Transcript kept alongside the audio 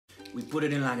We put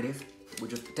it in like this. We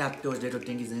just tap those little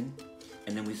thingies in,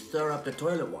 and then we stir up the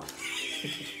toilet water.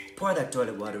 Pour that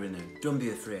toilet water in there. Don't be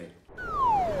afraid.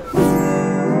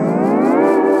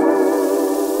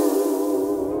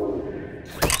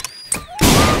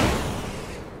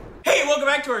 Hey, welcome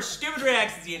back to our stupid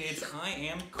reactions. I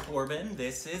am Corbin.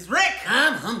 This is Rick.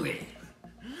 I'm hungry.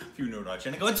 If you're new to our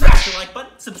channel, go and smash the like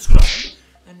button, subscribe,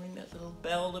 and ring that little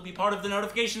bell to be part of the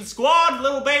notification squad,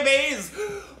 little babies.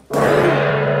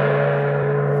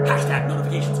 Hashtag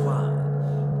notification squad.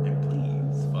 And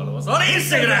please follow us on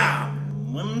Instagram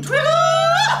and Twitter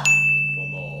for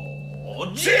more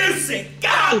juicy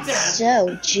content. It's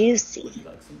so juicy. Would you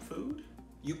like some food?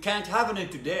 You can't have any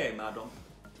today, madam.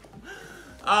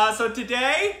 So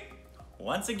today,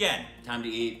 once again, Time to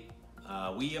eat.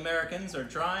 we Americans are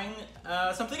trying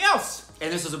something else.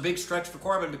 And this is a big stretch for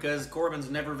Corbin because Corbin's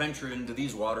never ventured into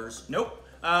these waters. Nope.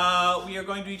 We are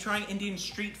going to be trying Indian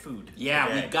street food. Yeah,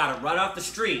 today. we got it right off the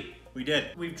street. We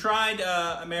did. We've tried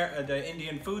the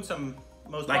Indian food, some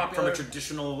most Like popular from a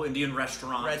traditional Indian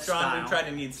restaurant restaurant. We've tried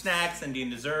Indian snacks, Indian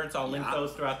desserts. I'll link Yeah.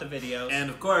 those throughout the videos. And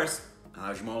of course,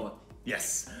 hajmola.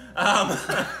 yes.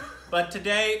 But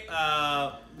today,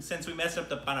 since we messed up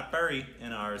the Pani Puri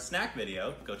in our snack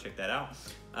video, go check that out.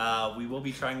 We will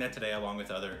be trying that today along with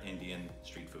other Indian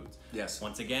street foods. Yes.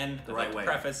 Once again, The I'd right like way,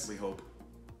 to preface. we hope.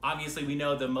 Obviously, we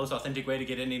know the most authentic way to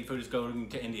get Indian food is going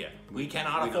to India. We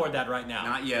cannot we afford don't. that right now.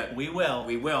 Not yet. We will.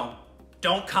 We will.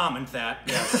 Don't comment that.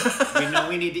 Yes. We know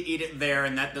we need to eat it there,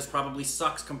 and that this probably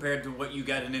sucks compared to what you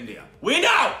get in India. We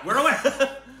know! We're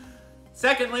aware.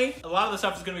 Secondly, a lot of the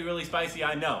stuff is going to be really spicy,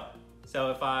 I know. So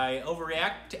if I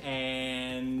overreact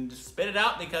and spit it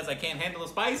out because I can't handle the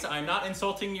spice, I'm not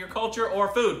insulting your culture or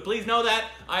food. Please know that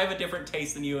I have a different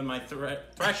taste than you, and my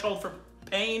threshold for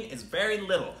pain is very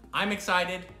little. I'm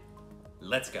excited.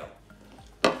 Let's go.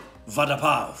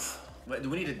 Vadapav. Wait, do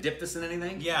we need to dip this in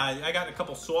anything? Yeah, I got a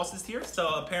couple sauces here. So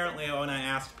apparently when I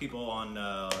asked people on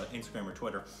Instagram or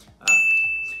Twitter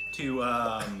to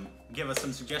give us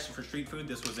some suggestions for street food,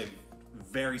 this was a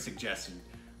very suggested.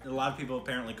 A lot of people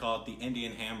apparently call it the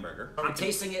Indian hamburger. I'm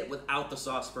tasting it without the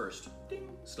sauce first. Ding.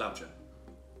 Sloucha.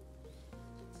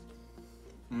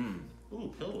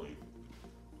 Ooh, pillowy.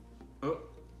 Oh,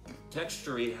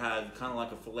 texture-y had kind of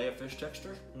like a fillet of fish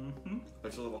texture. Mm-hmm.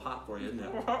 It's a little hot for you, isn't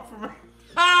it? Hot for me.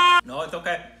 No, it's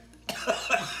okay.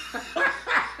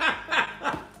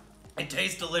 It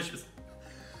tastes delicious.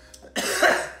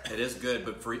 It is good,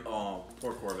 but for oh,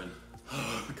 poor Corbin.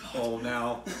 Oh,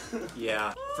 now.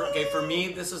 Yeah. For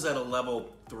me, this is at a level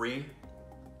 3.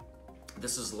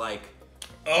 This is like,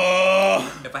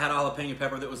 if I had a jalapeno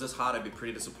pepper that was this hot, I'd be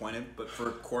pretty disappointed. But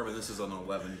for Corbin, this is an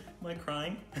 11. Am I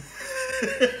crying?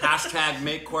 Hashtag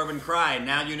make Corbin cry.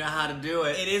 Now you know how to do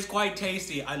it. It is quite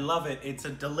tasty. I love it. It's a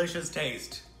delicious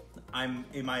taste.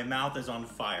 My mouth is on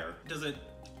fire. Does it?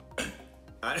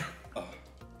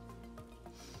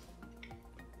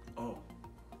 Oh,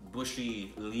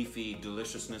 bushy, leafy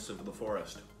deliciousness of the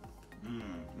forest.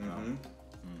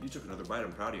 You took another bite.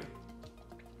 I'm proud of you.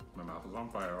 My mouth is on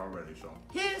fire already, so.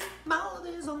 His mouth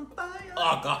is on fire.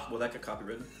 Oh God. Will that get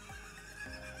copywritten?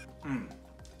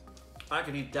 I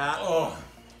can eat that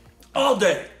all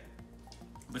day.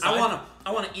 I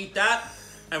wanna eat that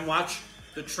and watch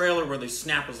the trailer where they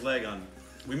snap his leg on.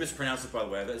 We mispronounced it, by the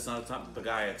way. It's not the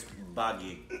guy. It's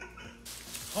Baggy.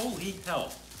 Holy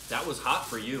hell. That was hot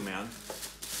for you, man.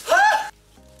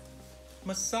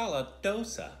 Masala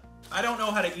dosa. I don't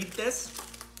know how to eat this.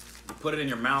 You put it in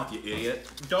your mouth, you idiot.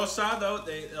 Dosa, though,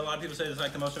 a lot of people say it's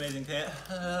like the most amazing thing.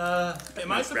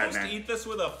 Am I supposed to eat this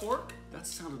with a fork? That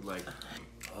sounded like,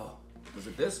 oh, was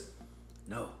it this?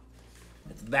 No,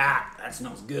 it's that. That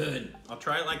smells good. I'll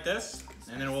try it like this,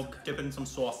 and then we'll dip it in some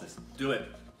sauces. Do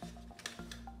it.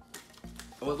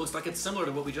 Oh, it looks like it's similar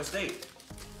to what we just ate.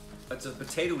 It's a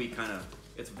potato-y kind of,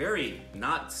 it's very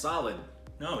not solid.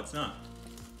 No, it's not.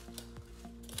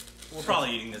 We're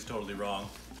probably eating this totally wrong.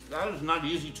 That is not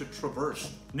easy to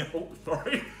traverse. No,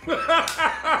 sorry.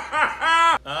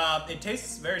 It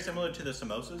tastes very similar to the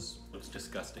samosas. Looks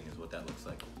disgusting is what that looks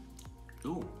like.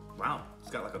 Ooh, wow. It's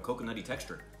got like a coconutty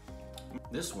texture.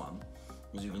 This one,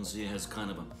 as you can see, has kind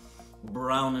of a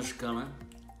brownish color.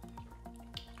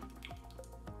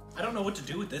 I don't know what to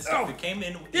do with this stuff. It came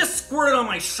in. This squirted on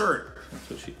my shirt. That's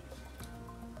what she.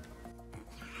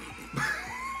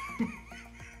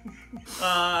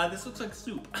 This looks like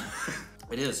soup.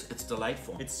 It is. It's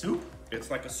delightful. It's soup? It's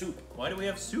like a soup. Why do we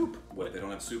have soup? What, they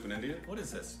don't have soup in India? What is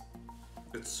this?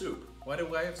 It's soup. Why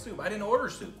do I have soup? I didn't order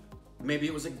soup. Maybe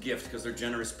it was a gift because they're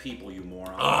generous people, you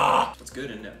moron. Ah! It's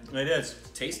good, isn't it? It is.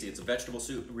 It's tasty. It's a vegetable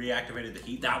soup. Reactivated the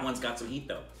heat. That one's got some heat,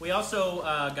 though. We also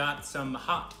got some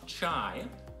hot chai.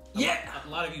 Yeah. A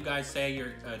lot of you guys say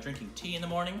you're drinking tea in the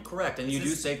morning. Correct, and you do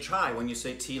say chai when you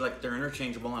say tea, like they're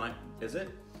interchangeable, and is it?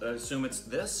 I assume it's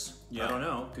this? Yeah. I don't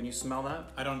know. Can you smell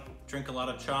that? I don't drink a lot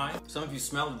of chai. Some of you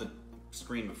smelled the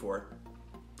screen before.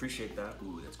 Appreciate that.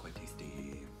 Ooh, that's quite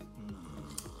tasty.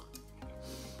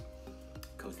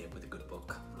 Cozy up with a good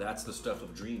book. That's the stuff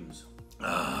of dreams.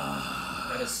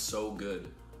 That is so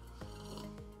good.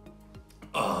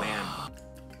 Oh man.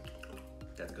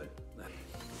 That's good.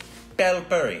 Bell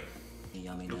Puri.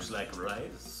 Yummy. Looks like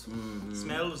rice.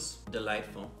 Smells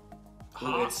delightful.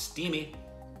 hot. Ooh, it's steamy.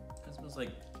 It smells like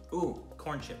Ooh,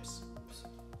 corn chips.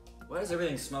 why does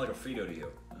everything smell like a Frito to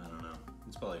you? I don't know.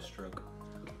 It's probably a stroke.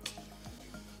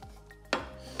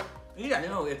 Yeah,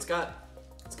 no,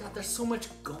 there's so much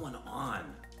going on.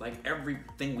 Like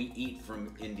everything we eat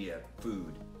from India,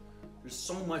 food. There's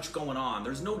so much going on.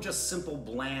 There's no just simple,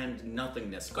 bland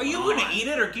nothingness Are going on. you gonna eat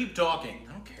it or keep talking?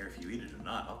 I don't care if you eat it or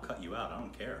not. I'll cut you out. I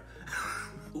don't care.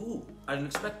 Ooh, I didn't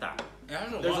expect that.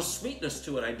 There's There's a sweetness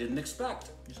to it I didn't expect.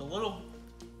 It's a little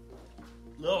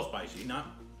spicy, not.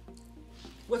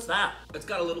 What's that? It's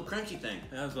got a little crunchy thing.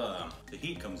 As the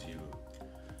heat comes to you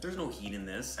There's no heat in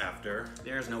this. after.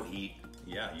 There's no heat.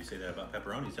 Yeah, you say that about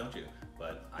pepperonis, don't you?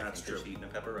 But I That's think there's true. heat in a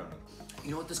pepperoni.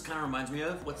 You know what this kind of reminds me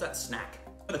of? What's that snack?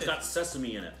 It's got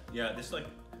sesame in it, Yeah, this like.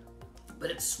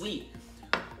 but it's sweet.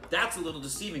 That's a little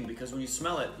deceiving because when you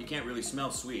smell it, you can't really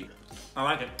smell sweet. I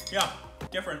like it. Yeah,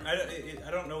 different. I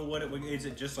don't know what it would. Is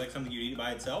it just like something you eat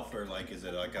by itself, or like is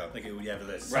it like it would have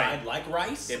this side Right. like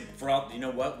rice? You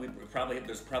know what?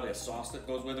 There's probably a sauce that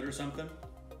goes with it or something.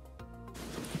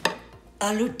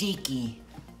 Aloo tikki.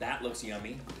 That looks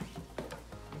yummy.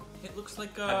 It looks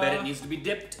like. I bet it needs to be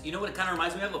dipped. You know what it kind of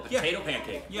reminds me of? A potato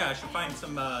pancake. Yeah, I should find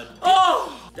some.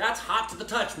 Oh! That's hot to the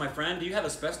touch, my friend. Do you have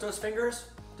asbestos fingers?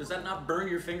 Does that not burn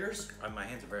your fingers? My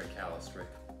hands are very calloused, Rick.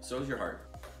 So is your heart.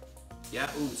 Yeah,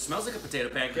 ooh, smells like a potato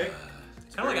pancake.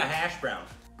 It's kind of like a hash brown.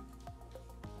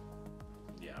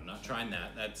 Yeah, I'm not trying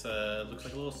that. That's looks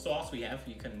like a little sauce we have.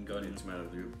 You can go ahead and Smell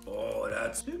it, dude. Oh,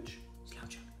 that's Slouch.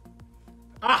 slouch.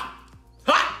 Ah!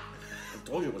 Ha! I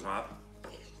told you it was hot.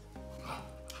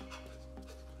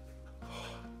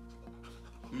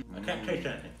 I can't taste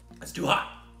anything. It's too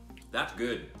hot. That's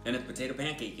good. And it's potato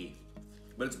pancakey.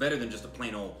 But it's better than just a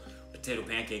plain old potato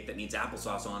pancake that needs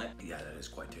applesauce on it. Yeah, that is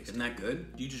quite tasty. Isn't that good?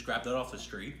 You just grab that off the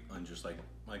street and just like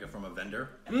from a vendor.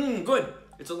 Mmm, good.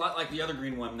 It's a lot like the other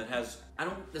green one that has,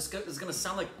 this is gonna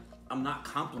sound like I'm not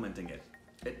complimenting it.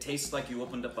 It tastes like you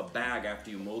opened up a bag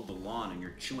after you mowed the lawn and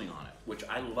you're chewing on it, which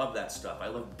I love that stuff. I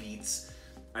love beets.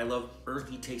 I love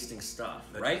earthy tasting stuff,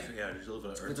 right? Yeah, there's a little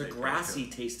bit of earth. It's a grassy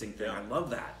tasting thing. Yeah. I love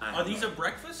that. Are these a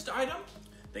breakfast item?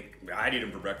 I'd eat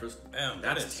them for breakfast. That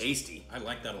That's is tasty. I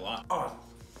like that a lot. Oh.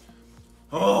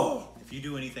 Oh. If you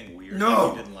do anything weird No. like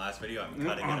you did in the last video, I'm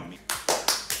cutting it immediately.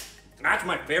 That's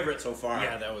my favorite so far.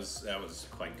 Yeah, that was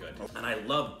quite good. And I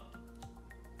love.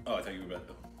 Oh, I thought you were about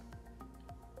to.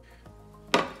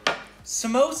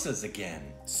 Samosas again.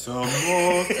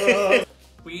 Samosa.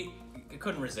 We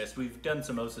couldn't resist. We've done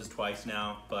samosas twice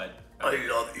now, but I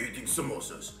love eating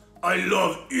samosas. I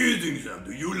love eating them.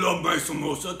 Do you love my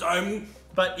samosa time?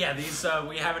 yeah, these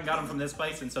we haven't got them from this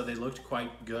place, and so they looked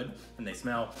quite good, and they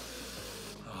smell.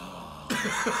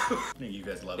 Oh. You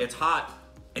guys love it. It's hot.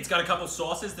 It's got a couple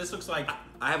sauces. This looks like.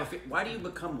 I have a. Why do you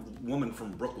become a woman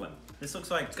from Brooklyn? This looks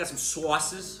like. It's got some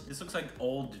sauces. This looks like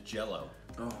old Jello.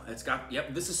 Oh, it's got.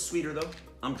 Yep, this is sweeter though.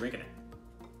 I'm drinking it.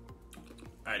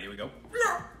 All right, here we go.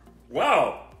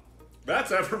 Wow,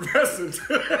 that's effervescent.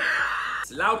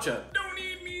 Sloucha. Don't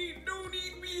eat me! Don't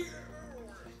eat me!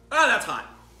 Ah, that's hot.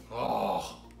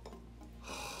 Oh.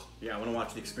 Yeah, I want to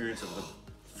watch the experience of the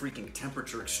freaking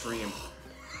temperature extreme.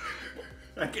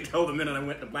 I could tell the minute I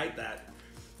went to bite that.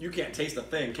 You can't taste a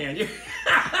thing, can you?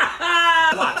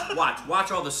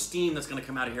 Watch all the steam that's gonna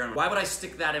come out of here. Why would I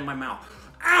stick that in my mouth?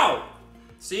 Ow!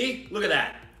 See? Look at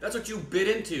that. That's what you bit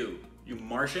into, you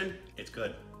Martian. It's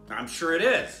good. I'm sure it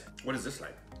is. What is this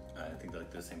like? I think they're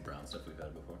like the same brown stuff we've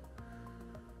had before.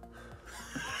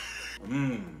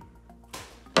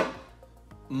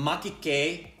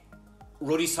 Makike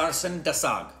Rodisarsen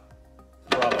Dasag.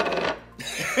 Probably.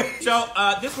 So,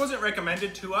 this wasn't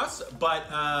recommended to us, but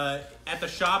at the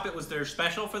shop it was their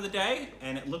special for the day,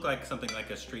 and it looked like something like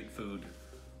a street food.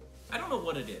 I don't know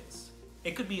what it is.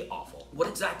 It could be awful. What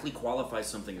exactly qualifies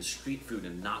something as street food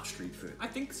and not street food? I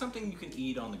think something you can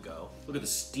eat on the go. Look at the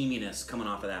steaminess coming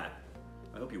off of that.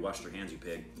 I hope you washed your hands, you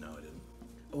pig. No, I didn't.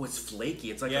 Oh, it's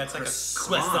flaky. It's like Yeah, a it's like a croissant.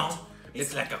 croissant.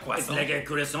 It's like a It's croissant. like a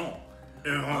croissant.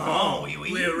 Oh, oui,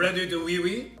 oui. We're ready to wee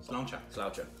wee. Sláinte.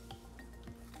 Sloucha.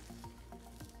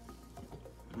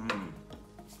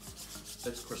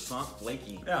 It's croissant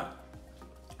flaky. Yeah.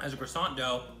 has a croissant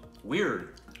dough.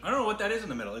 Weird. I don't know what that is in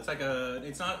the middle. It's like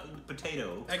it's not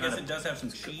potato. I guess it does have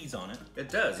some cheese on it. It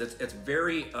does. It's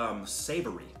very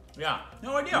savory. Yeah,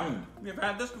 no idea. You ever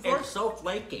had this before? It's so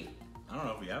flaky. I don't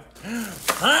know if we have.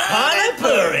 Pani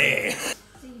Puri!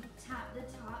 So you tap the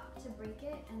top to break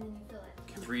it, and then you fill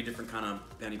it. 3 different kind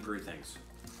of Pani Puri things.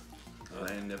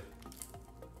 And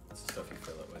That's the stuff you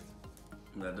fill it with.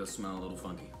 that does smell a little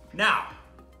funky. Now,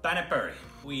 Pani Puri.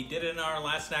 We did it in our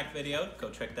last snack video. Go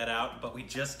check that out. But we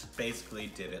just basically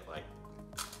did it like...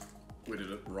 We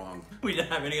did it wrong. We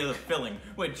didn't have any of the filling,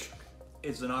 which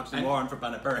is an oxymoron for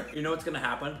Pani Puri. You know what's gonna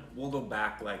happen? We'll go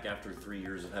back like after 3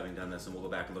 years of having done this, and we'll go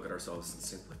back and look at ourselves and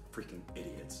say, what freaking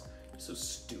idiots. You're so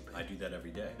stupid. I do that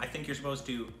every day. I think you're supposed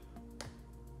to...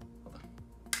 Hold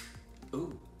on.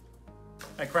 Ooh.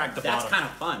 I cracked the That's bottom. kind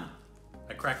of fun.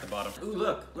 I cracked the bottom. Ooh,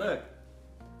 look.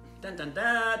 Dun dun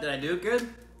dun. Did I do it good?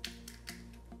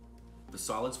 The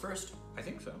solids first? I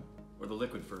think so. Or the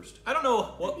liquid first? I don't know I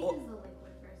what... think it's the liquid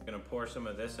first. I'm gonna pour some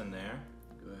of this in there.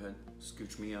 Go ahead.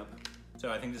 Scooch me up. So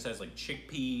I think this has like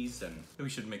chickpeas, and maybe we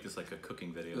should make this like a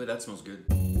cooking video. Ooh, that smells good.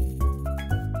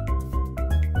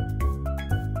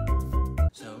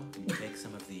 So you take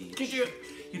some of the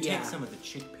you take some of the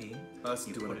chickpea. Us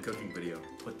you doing put a it cooking in- video.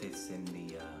 Put this in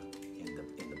the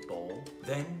bowl.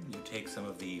 Then you take some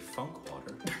of the funk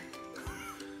water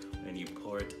and you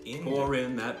pour it in. Pour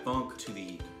in that funk. To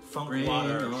the funk Bring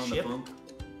water on the ship. funk.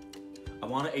 I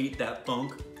want to eat that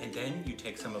funk. And then you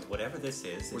take some of whatever this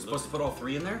is. We're supposed to put all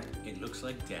 3 in there? It looks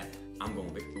like death. I'm going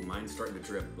big. Ooh, mine's starting to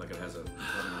drip like it has an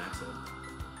accident.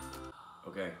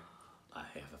 Okay, I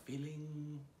have a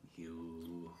feeling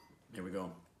here we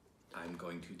go. I'm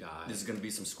going to die. This is gonna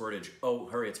be some squirtage. Oh,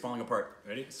 hurry, it's falling apart.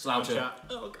 Ready? Slouch it. Shot.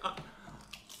 Oh god.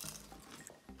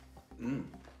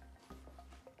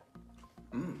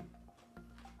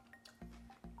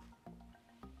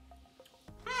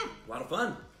 A lot of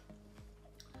fun.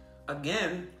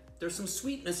 Again, there's some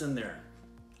sweetness in there.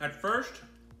 At first,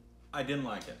 I didn't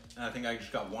like it. And I think I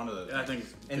just got one of those. I think-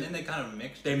 And then they kind of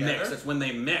mixed They together. mix. That's when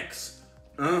they mix.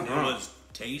 It was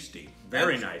tasty.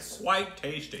 Very That's nice. Quite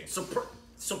tasty.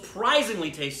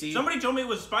 Surprisingly tasty. Somebody told me it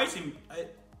was spicy.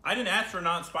 I didn't ask for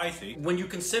not spicy. When you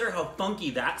consider how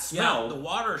funky that Yeah, smelled, the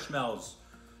water smells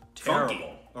Funky.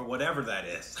 terrible. Or whatever that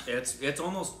is. it's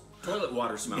almost toilet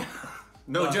water smell.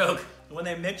 No joke. When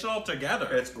they mix it all together,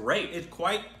 It's great. it's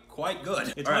quite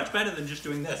good. It's All right. much better than just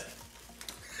doing this.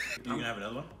 You gonna have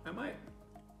another one? I might.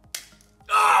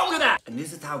 Oh, look at that! And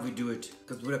this is how we do it,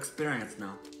 because we're experienced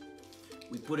now.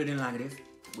 We put it in like this.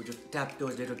 We just tap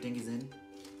those little thingies in,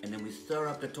 and then we stir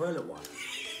up the toilet water.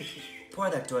 Pour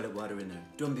that toilet water in there.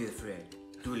 Don't be afraid.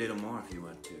 Do a little more if you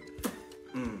want to.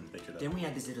 Then we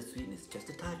add this little sweetness, just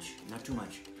a touch, not too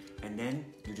much. And then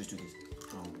you just do this.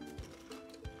 Oh.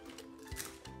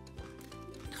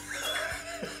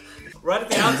 Right at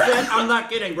the outset, I'm not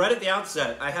kidding, right at the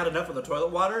outset, I had enough of the toilet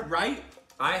water. Right?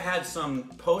 I had some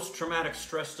post-traumatic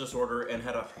stress disorder and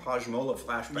had a hajmola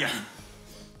flashback. Yeah.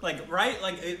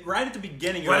 Right at the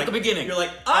beginning. Right at the beginning. You're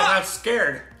like, I ah! got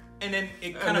scared. And then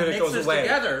it And kind of then it goes mixes away,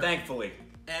 together. thankfully.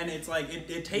 And it's like,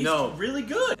 it tastes No. really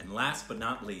good. And last but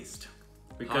not least,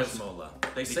 Because hajmola.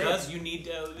 they say because you need,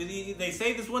 they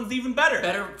say this one's even better.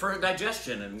 Better for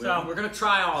digestion, and So, we're gonna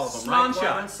try all of them, sláinte.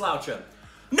 right, Corbin? Sláinte.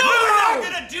 No, we're not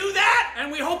gonna do that! And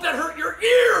we hope that hurt your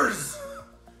ears!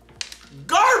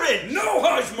 Garbage! No,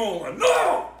 Hajmola,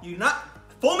 no! You not,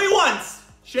 fool me once!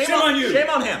 Shame on you. Shame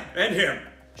on him! And him.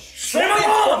 Shame on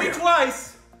all fool of me you.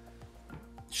 twice!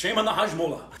 Shame on the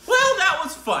Hajmola. Well, that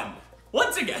was fun.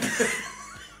 Once again.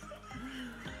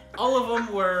 All of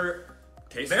them were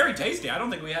very tasty. I don't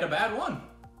think we had a bad one.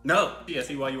 No. Yeah,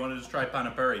 see why you wanted to try Pani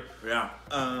Puri. Yeah.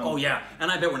 Oh yeah.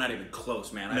 And I bet we're not even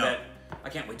close, man. No. I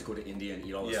can't wait to go to India and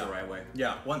eat all this Yeah. the right way.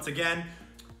 Yeah, once again,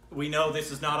 we know this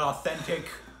is not authentic.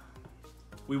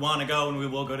 We want to go and we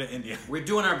will go to India. We're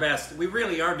doing our best. We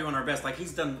really are doing our best. Like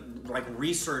he's done, like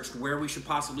researched where we should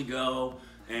possibly go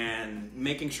and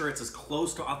making sure it's as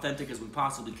close to authentic as we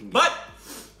possibly can get. But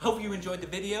hope you enjoyed the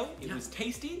video. It was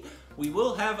tasty. We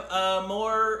will have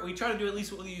more. We try to do at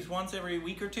least once every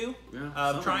week or two. Yeah, Of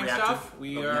something trying reactive stuff.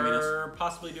 We of are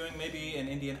possibly doing maybe an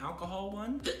Indian alcohol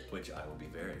one, which I will be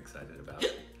very excited about.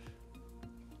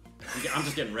 I'm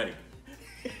just getting ready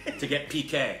to get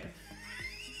PK.